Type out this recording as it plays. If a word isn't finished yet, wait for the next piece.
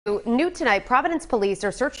New tonight, Providence police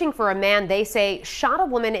are searching for a man they say shot a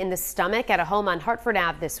woman in the stomach at a home on Hartford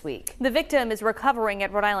Ave this week. The victim is recovering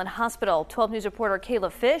at Rhode Island Hospital. 12 News reporter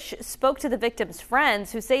Kayla Fish spoke to the victim's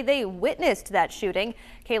friends who say they witnessed that shooting.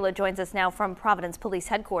 Kayla joins us now from Providence Police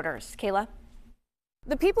Headquarters. Kayla?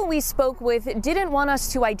 The people we spoke with didn't want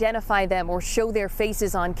us to identify them or show their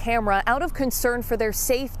faces on camera out of concern for their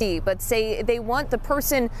safety, but say they want the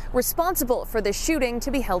person responsible for the shooting to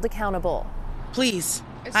be held accountable. Please,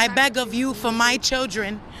 I beg of you for my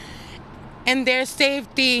children and their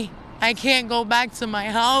safety. I can't go back to my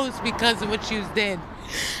house because of what you did.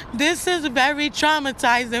 This is very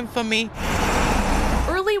traumatizing for me.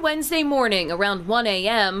 Early Wednesday morning, around 1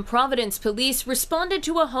 a.m., Providence police responded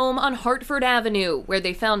to a home on Hartford Avenue where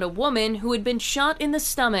they found a woman who had been shot in the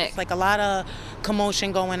stomach. It's like a lot of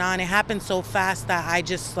commotion going on. It happened so fast that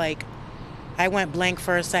I went blank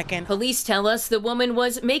for a second. Police tell us the woman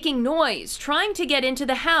was making noise, trying to get into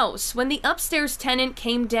the house when the upstairs tenant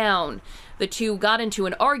came down. The two got into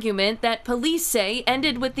an argument that police say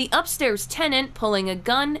ended with the upstairs tenant pulling a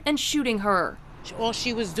gun and shooting her. All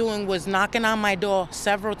she was doing was knocking on my door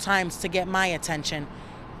several times to get my attention.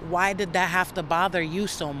 Why did that have to bother you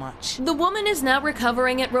so much? The woman is now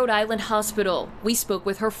recovering at Rhode Island Hospital. We spoke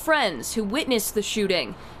with her friends who witnessed the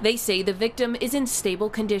shooting. They say the victim is in stable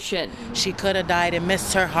condition. She could have died and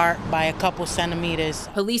missed her heart by a couple centimeters.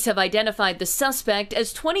 Police have identified the suspect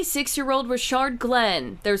as 26-year-old Richard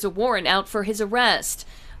Glenn. There's a warrant out for his arrest.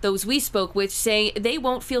 Those we spoke with say they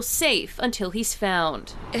won't feel safe until he's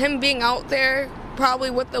found. Him being out there, probably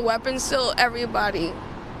with the weapon still, everybody.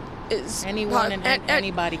 Anyone and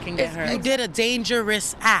anybody can get hurt. You did a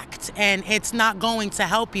dangerous act, and it's not going to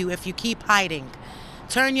help you if you keep hiding.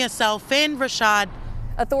 Turn yourself in, Rashad.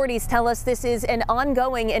 Authorities tell us this is an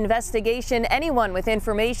ongoing investigation. Anyone with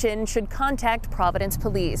information should contact Providence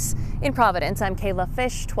Police. In Providence, I'm Kayla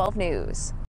Fish, 12 News.